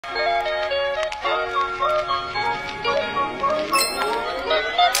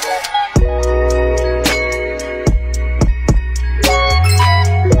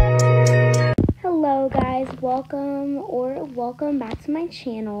welcome back to my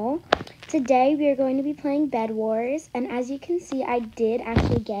channel. Today we are going to be playing Bed Wars, and as you can see, I did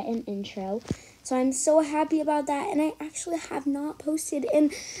actually get an intro, so I'm so happy about that. And I actually have not posted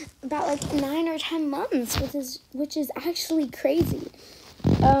in about like 9 or 10 months, which is actually crazy.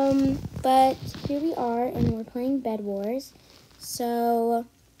 But here we are, and we're playing Bed Wars. So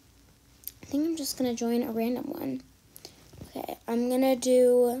I think I'm just gonna join a random one. Okay, I'm gonna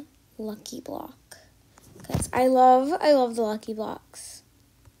do Lucky Block. Because I love the Lucky Blocks.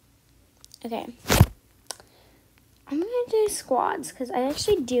 Okay. I'm going to do squads because I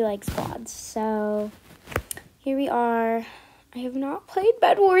actually do like squads. So, here we are. I have not played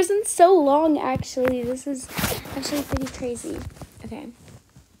Bed Wars in so long, actually. This is actually pretty crazy. Okay.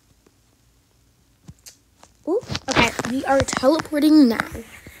 Ooh, okay. We are teleporting now.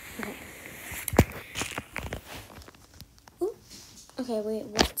 Okay. Ooh. Okay, wait.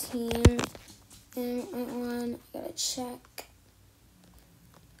 What team am I on? I gotta check.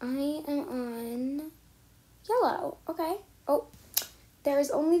 I am on yellow. Okay. Oh,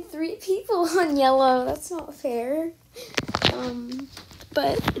 there's only 3 people on yellow. That's not fair.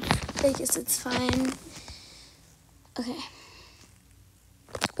 But I guess it's fine. Okay.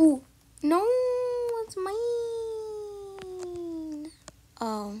 Ooh, no, it's mine.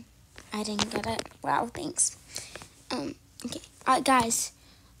 Oh, I didn't get it. Wow, thanks. Okay. Guys,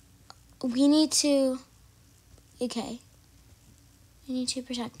 we need to. Okay. We need to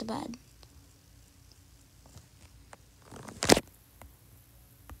protect the bed.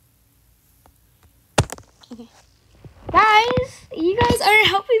 Okay. Guys, you guys aren't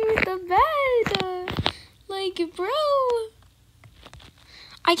helping with the bed. Like, bro.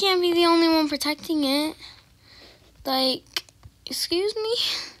 I can't be the only one protecting it. Like, excuse me?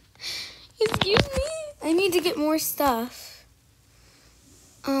 Excuse me? I need to get more stuff.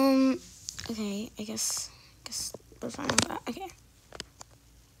 Okay, I guess we're fine with that. Okay.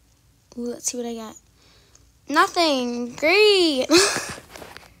 Ooh, let's see what I got. Nothing. Great.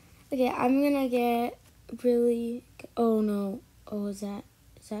 Okay, I'm gonna get really. Oh no. Oh, is that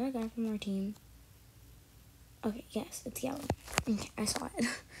a guy from our team? Okay, yes, it's yellow. Okay, I saw it.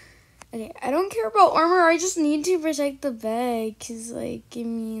 Okay, I don't care about armor. I just need to protect the bed, cause like, I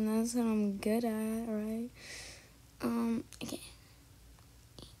mean, that's what I'm good at, right? Okay.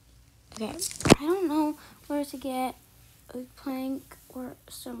 Okay, I don't know where to get a plank or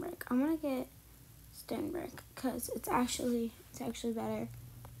stone brick. I'm gonna get stone brick, cause it's actually better.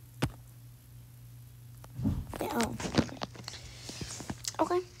 Yeah, oh,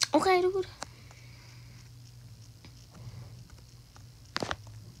 okay. Okay, dude. Okay.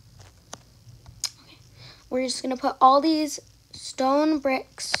 We're just gonna put all these stone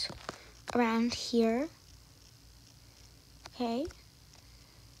bricks around here. Okay.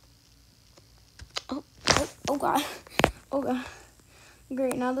 Oh god. Oh god.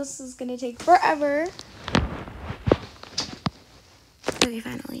 Great, now this is gonna take forever. Okay,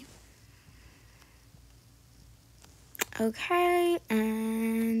 finally. Okay,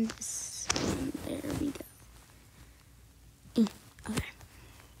 and there we go. Okay.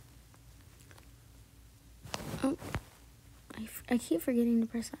 Oh, I keep forgetting to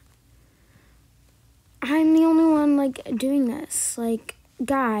press that. I'm the only one, like, doing this. Like,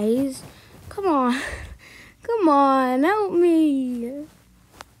 guys, come on. Come on, help me.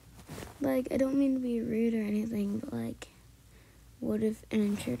 Like, I don't mean to be rude or anything, but, like, what if an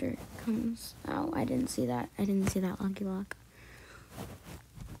intruder comes? Oh, I didn't see that. I didn't see that Lucky Block.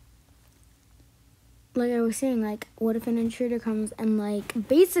 Like I was saying, like, what if an intruder comes and, like,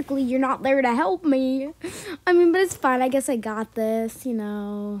 basically you're not there to help me? I mean, but it's fine. I guess I got this, you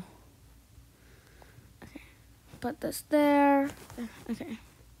know. Okay. Put this there. Okay.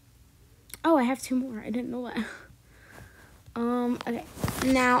 Oh, I have 2 more. I didn't know that. Okay.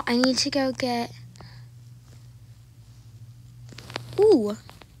 Now I need to go get. Ooh.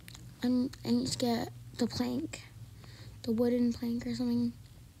 I need to get the plank. The wooden plank or something.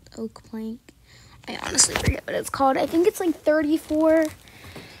 The oak plank. I honestly forget what it's called. I think it's like 34.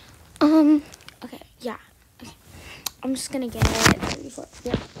 Okay, yeah. Okay. I'm just gonna get it. 34.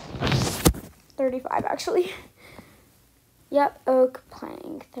 Yep. 35 actually. Yep, oak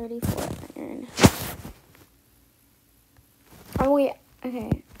plank. 34 iron. Oh wait,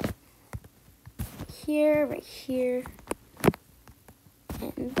 okay. Here, right here.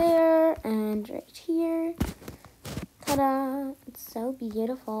 And there, and right here. Ta-da! It's so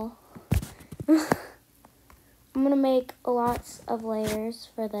beautiful. I'm gonna make lots of layers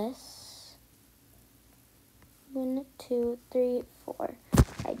for this. 1, 2, 3, 4.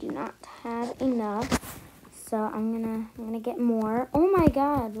 I do not have enough, so I'm gonna get more. Oh my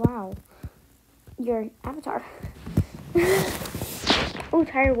god! Wow. your avatar. Oh,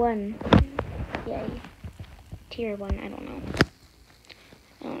 tier 1. Yay. Tier 1, I don't know.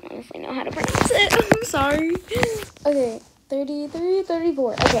 I don't honestly know how to pronounce it. I'm sorry. Okay, 33,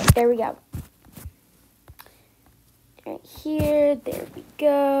 34. Okay, there we go. Right here, there we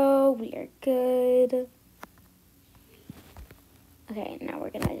go. We are good. Okay, now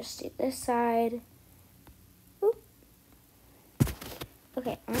we're gonna just do this side. Oop.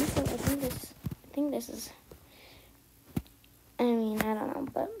 Okay, honestly, I think this is, I mean, I don't know,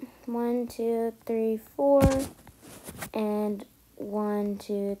 but 1, 2, 3, 4, and 1,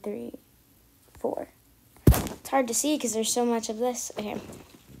 2, 3, 4. It's hard to see because there's so much of this. Okay.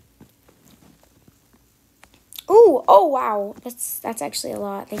 Ooh, oh wow, that's actually a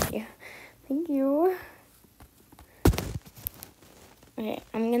lot. Thank you. Thank you. Okay,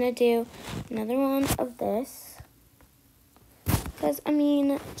 I'm gonna do another one of this. Because, I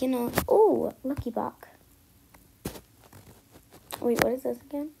mean, you know, ooh, Lucky Block. Wait, what is this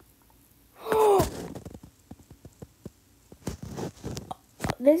again?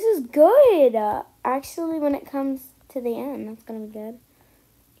 This is good. Actually, when it comes to the end, that's gonna be good.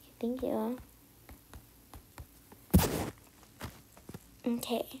 Thank you.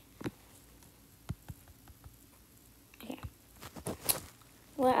 Okay. Okay.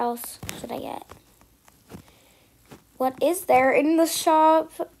 What else should I get? What is there in the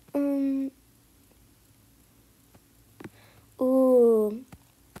shop? Ooh.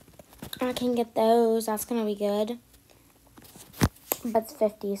 I can get those. That's gonna be good. But it's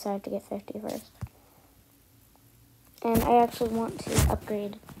 50, so I have to get 50 first. And I actually want to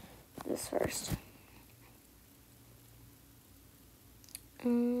upgrade this first.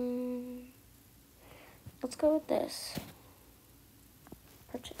 Let's go with this.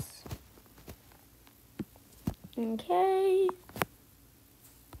 Purchase. Okay.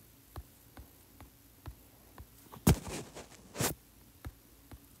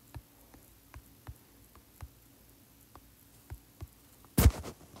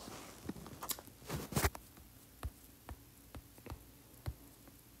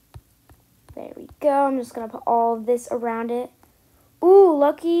 There we go. I'm just going to put all of this around it. Ooh,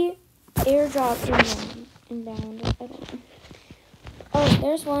 lucky airdrop inbound. I don't know. Oh,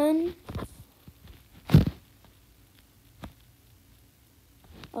 there's one.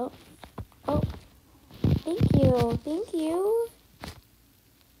 Oh. Oh. Thank you. Thank you.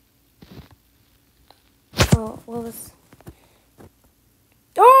 Oh, what was...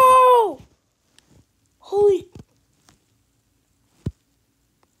 Oh! Holy...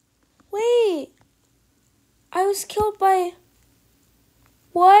 Wait. I was killed by...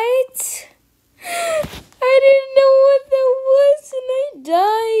 What? I didn't know what that was and I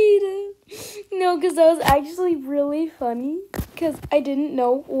died. No, because that was actually really funny because I didn't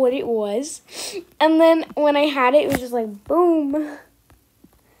know what it was. And then when I had it, it was just like, boom.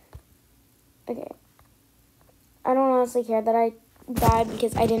 Okay. I don't honestly care that I died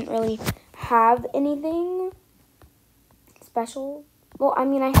because I didn't really have anything special. Well, I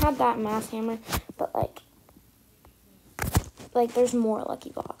mean, I had that mass hammer, but like there's more lucky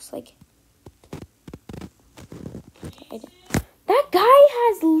blocks. Like, okay, that guy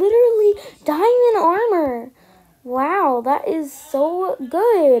has literally diamond armor. Wow, that is so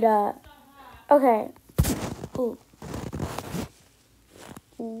good. Okay. Ooh.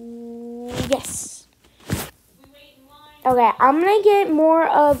 Ooh, yes. Okay, I'm gonna get more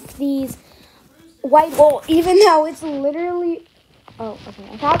of these white wool, even though it's literally... Oh, okay.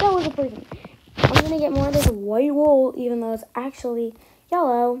 I thought that was a person. I'm gonna get more of this white wool, even though it's actually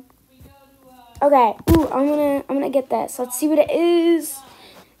yellow. Okay. Ooh, I'm gonna get this. Let's see what it is.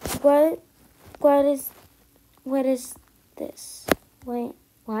 What is this? Wait,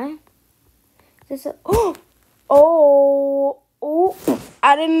 what? Is this a... Oh,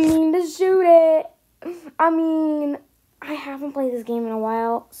 I didn't mean to shoot it. I mean, I haven't played this game in a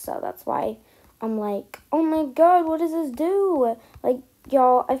while, so that's why I'm like, oh my god, what does this do? Like,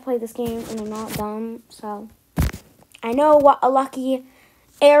 y'all, I've played this game and I'm not dumb, so I know what a lucky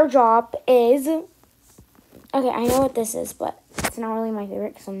airdrop is. Okay, I know what this is, but it's not really my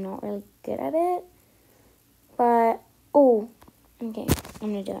favorite because I'm not really good at it. But, oh, okay,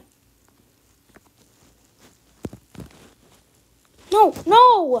 I'm gonna do it.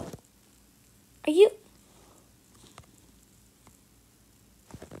 No! Are you...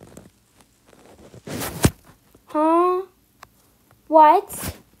 Huh?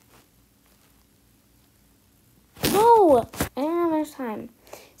 What? No! I don't have much time.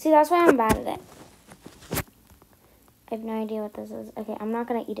 See, that's why I'm bad at it. I have no idea what this is. Okay, I'm not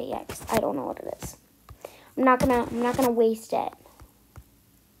gonna eat it yet because I don't know what it is. I'm not gonna waste it.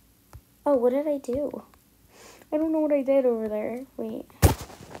 Oh, what did I do? I don't know what I did over there. Wait.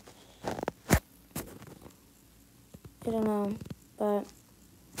 I don't know, but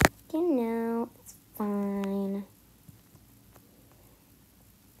it's fine.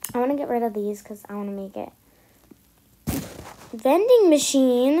 I want to get rid of these because I want to make it. Vending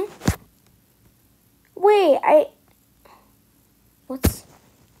machine? Wait, what's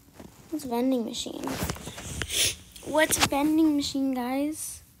vending machine? What's vending machine,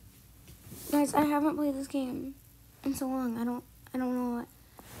 guys? Guys, I haven't played this game in so long. I don't know what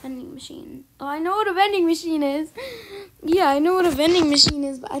vending machine. Oh, I know what a vending machine is. Yeah, I know what a vending machine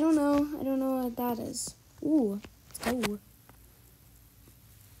is, but I don't know what that is. Ooh, let's go.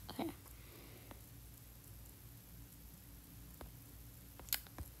 Okay.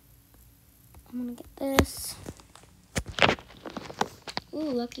 I'm gonna get this.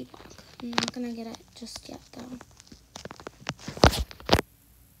 Ooh, lucky block. I'm not gonna get it just yet, though.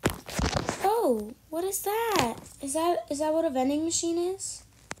 Oh, what is that? Is that what a vending machine is?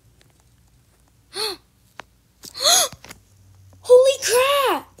 Holy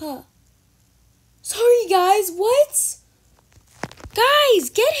crap! Sorry, guys. What? Guys,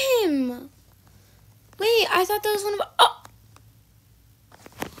 get him! Wait, I thought that was one of... Oh!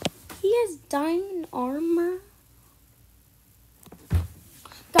 He has diamond armor?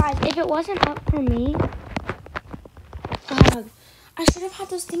 Guys, if it wasn't up for me... I should have had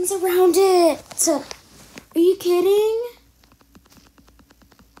those things around it. Are you kidding?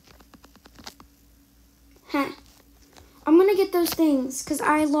 Huh. I'm gonna get those things because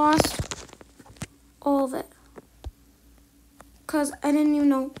I lost all of it. Because I didn't even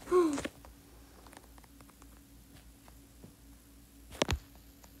know.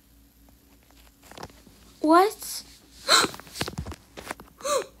 What?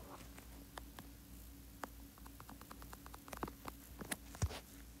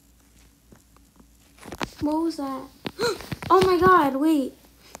 What was that? Oh my god, wait.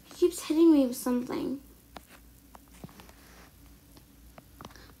 He keeps hitting me with something.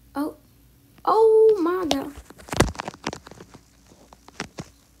 Oh my god.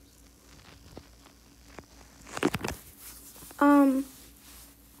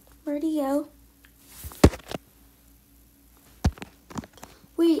 Where'd he go?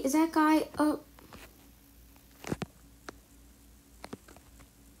 Wait, is that guy up?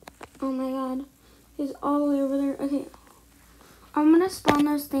 Oh my god. He's all the way over there. Okay. I'm gonna spawn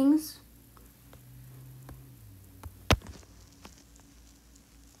those things.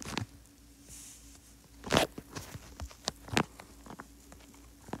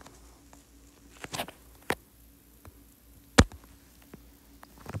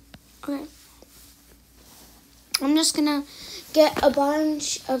 Okay. I'm just gonna get a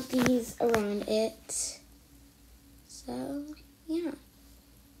bunch of these around it. So, yeah.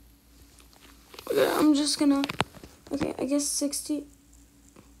 Okay, I'm just gonna... Okay, I guess 60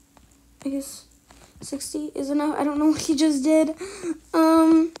 is enough. I don't know what he just did.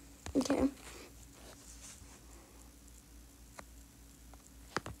 Okay.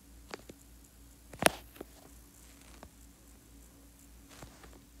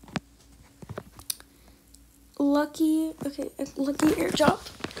 Lucky airdrop.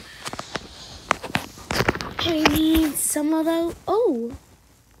 I need some of those. Oh.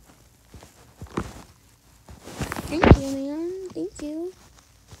 Thank you, man. Thank you.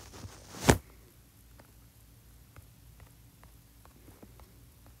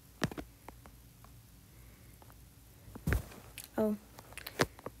 Oh.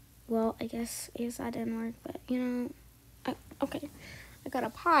 Well, I guess that didn't work, but okay. I got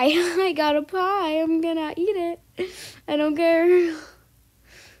a pie. I got a pie. I'm gonna eat it. I don't care.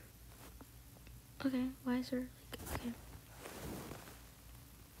 Okay, why is there okay.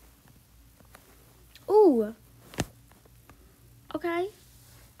 Ooh. Okay.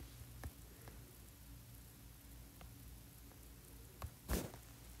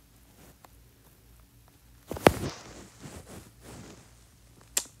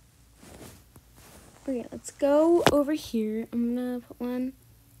 Okay, let's go over here. I'm gonna put one.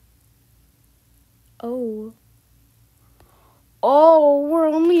 Oh, we're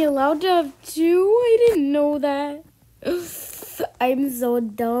only allowed to have 2? I didn't know that. I'm so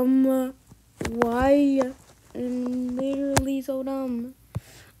dumb. Why? I'm literally so dumb.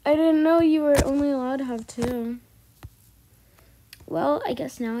 I didn't know you were only allowed to have 2. Well, I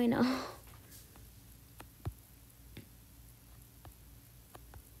guess now I know.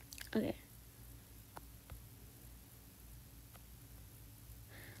 Okay.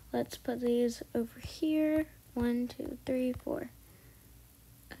 Let's put these over here. 1, 2, 3, 4.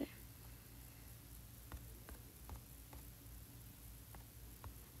 Okay.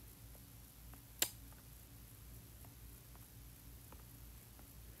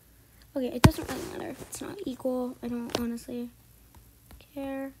 Okay, it doesn't really matter if it's not equal. I don't honestly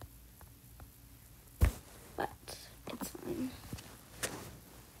care. But it's fine.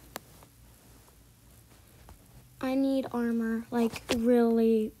 I need armor, like,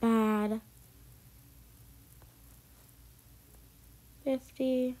 really bad.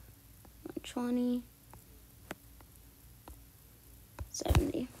 50, 120,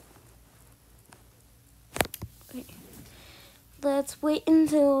 70. Okay. Let's wait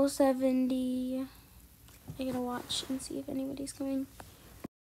until 70. I gotta watch and see if anybody's coming.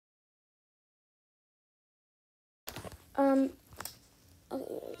 Okay.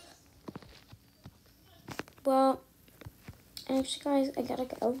 Well, actually, guys, I gotta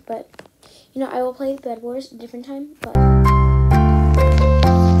go, but, you know, I will play Bed Wars a different time, but...